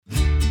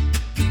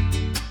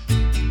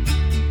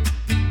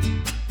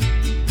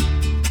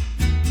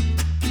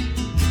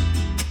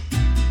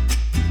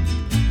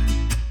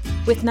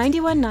With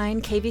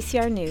 91.9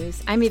 KVCR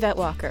News, I'm Yvette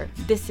Walker.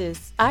 This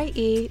is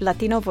IE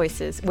Latino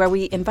Voices, where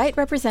we invite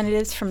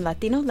representatives from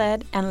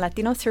Latino-led and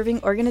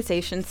Latino-serving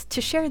organizations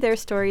to share their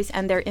stories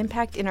and their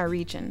impact in our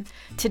region.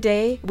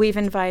 Today, we've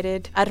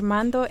invited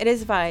Armando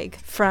Ehrenzweig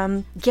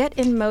from Get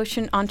in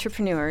Motion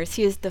Entrepreneurs.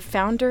 He is the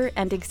founder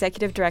and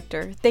executive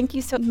director. Thank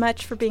you so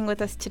much for being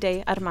with us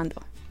today,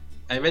 Armando.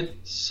 Yvette,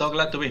 so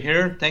glad to be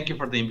here. Thank you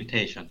for the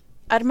invitation.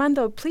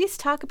 Armando, please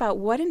talk about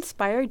what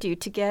inspired you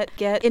to get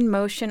in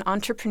Motion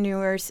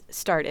Entrepreneurs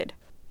started.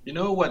 You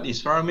know what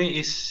inspired me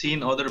is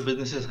seeing other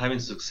businesses having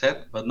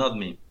success, but not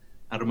me.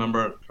 I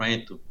remember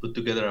trying to put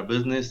together a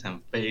business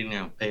and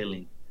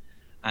failing.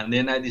 And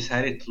then I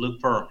decided to look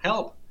for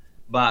help.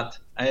 But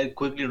I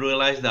quickly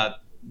realized that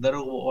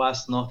there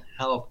was not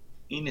help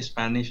in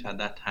Spanish at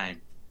that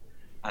time.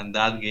 And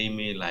that gave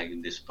me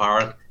the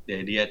spark, the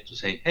idea to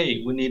say,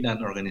 hey, we need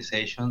an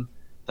organization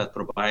that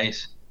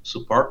provides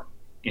support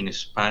in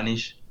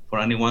Spanish for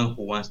anyone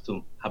who wants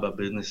to have a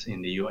business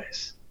in the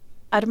U.S.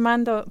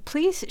 Armando,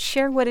 please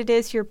share what it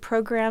is your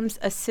programs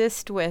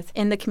assist with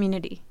in the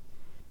community.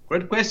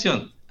 Great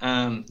question.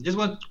 Just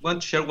want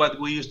to share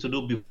what we used to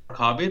do before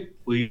COVID.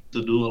 We used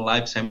to do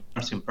live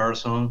seminars in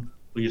person.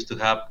 We used to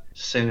have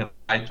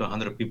 75 to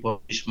 100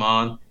 people each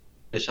month,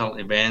 special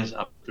events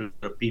up to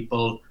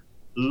people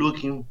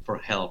looking for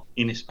help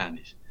in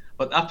Spanish.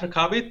 But after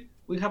COVID,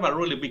 we have a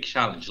really big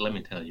challenge, let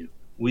me tell you.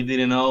 We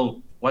didn't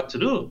know what to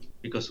do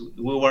because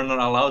we were not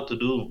allowed to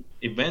do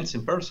events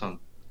in person.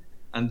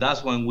 And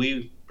that's when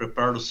we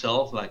prepared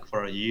ourselves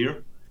for a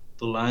year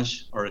to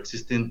launch our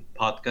existing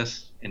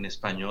podcast in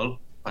Español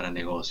para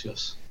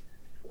negocios.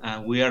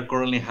 And we are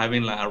currently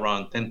having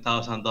around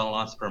 10,000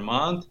 downloads per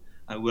month,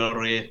 and we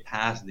already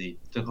passed the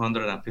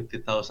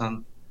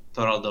 250,000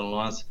 total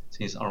downloads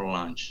since our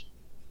launch.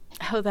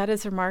 Oh, that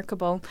is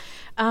remarkable.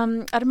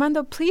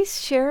 Armando,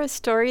 please share a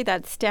story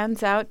that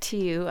stands out to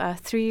you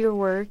through your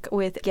work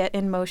with Get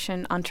in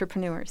Motion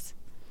Entrepreneurs.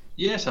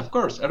 Yes, of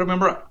course. I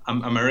remember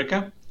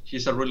America.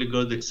 She's a really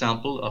good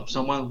example of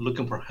someone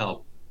looking for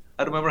help.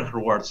 I remember her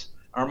words.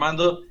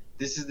 Armando,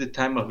 this is the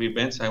time of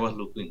events I was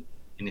looking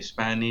in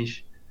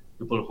Spanish,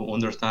 people who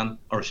understand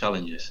our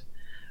challenges.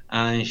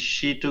 And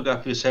she took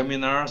a few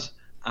seminars,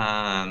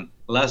 and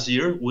last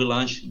year we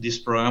launched this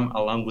program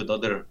along with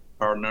other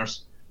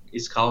partners.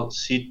 It's called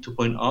Seed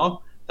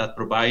 2.0 that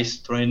provides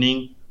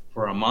training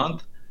for a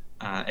month,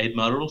 8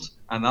 modules,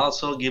 and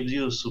also gives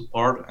you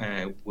support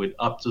with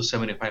up to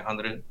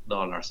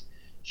 $7,500.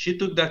 She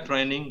took that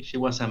training. She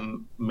was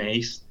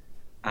amazed,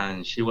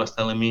 and she was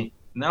telling me,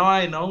 now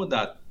I know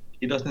that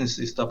it doesn't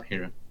stop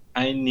here.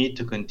 I need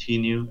to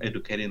continue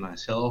educating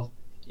myself.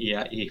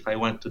 Yeah, if I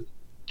want to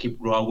keep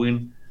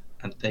growing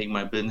and take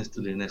my business to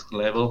the next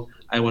level,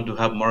 I want to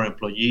have more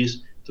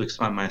employees to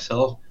expand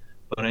myself,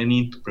 but I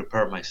need to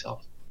prepare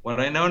myself. What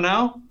I know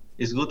now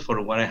is good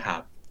for what I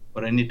have,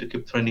 but I need to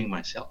keep training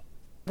myself.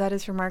 That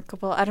is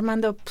remarkable.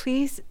 Armando,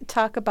 please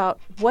talk about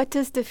what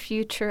does the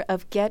future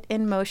of Get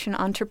in Motion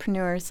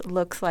Entrepreneurs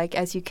looks like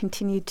as you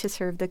continue to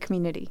serve the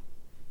community?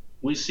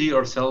 We see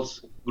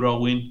ourselves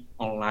growing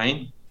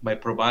online by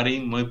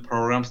providing more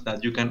programs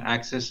that you can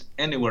access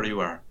anywhere you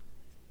are.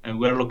 And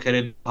we're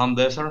located in Palm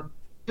Desert.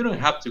 You don't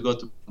have to go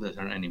to Palm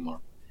Desert anymore.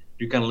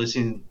 You can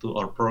listen to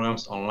our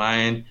programs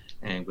online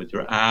and with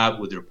your app,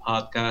 with your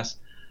podcast.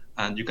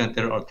 And you can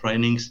take our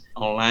trainings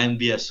online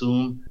via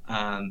Zoom,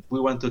 and we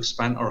want to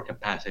expand our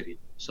capacity.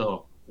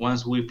 So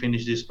once we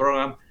finish this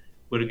program,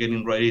 we're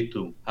getting ready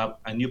to have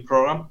a new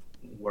program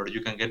where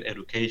you can get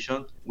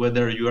education,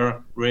 whether you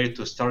are ready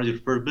to start your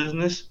first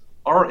business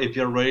or if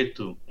you're ready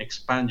to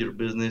expand your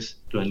business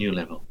to a new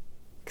level.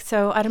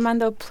 So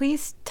Armando,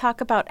 please talk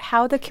about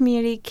how the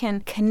community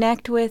can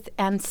connect with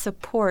and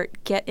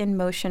support Get in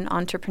Motion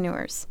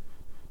Entrepreneurs.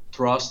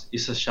 Trust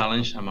is a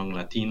challenge among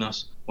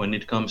Latinos when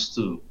it comes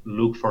to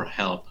look for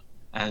help.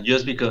 And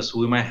just because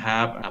we might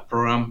have a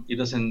program, it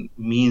doesn't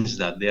mean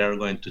that they are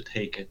going to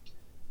take it.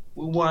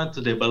 We want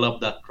to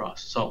develop that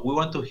trust. So we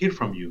want to hear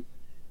from you.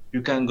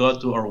 You can go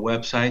to our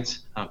websites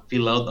and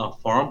fill out a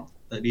form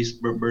that is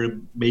very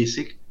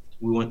basic.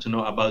 We want to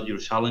know about your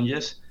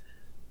challenges.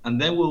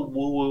 And then we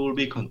will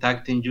be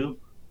contacting you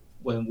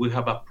when we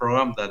have a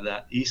program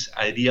that is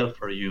ideal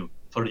for you,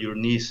 for your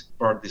needs,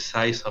 or the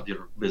size of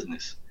your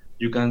business.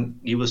 You can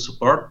give us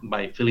support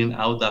by filling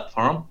out that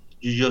form.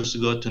 You just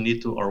go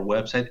to our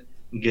website,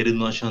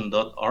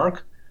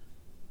 getinmotion.org.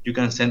 You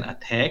can send a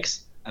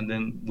text, and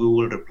then we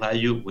will reply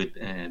you with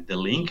the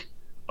link.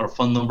 Our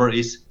phone number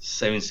is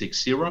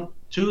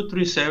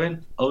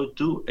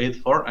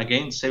 760-237-0284.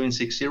 Again,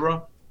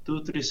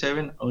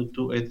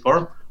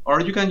 760-237-0284.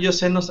 Or you can just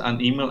send us an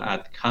email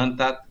at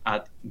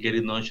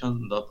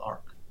contact@getinmotion.org.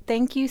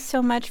 Thank you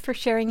so much for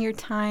sharing your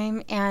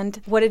time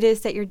and what it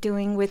is that you're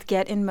doing with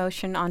Get in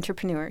Motion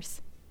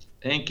Entrepreneurs.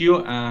 Thank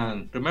you,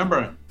 and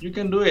remember, you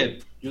can do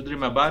it. You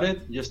dream about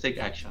it, just take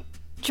action.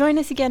 Join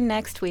us again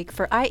next week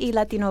for IE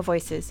Latino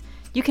Voices.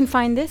 You can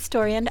find this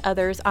story and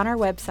others on our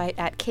website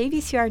at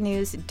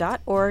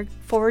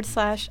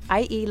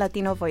kvcrnews.org/IE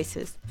Latino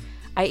Voices.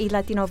 IE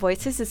Latino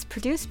Voices is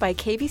produced by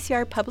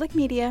KVCR Public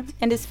Media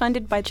and is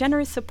funded by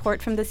generous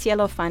support from the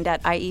Cielo Fund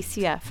at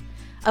IECF,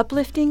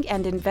 uplifting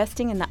and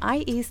investing in the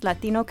IE's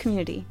Latino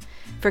community.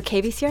 For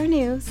KVCR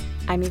News,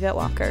 I'm Yvette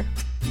Walker.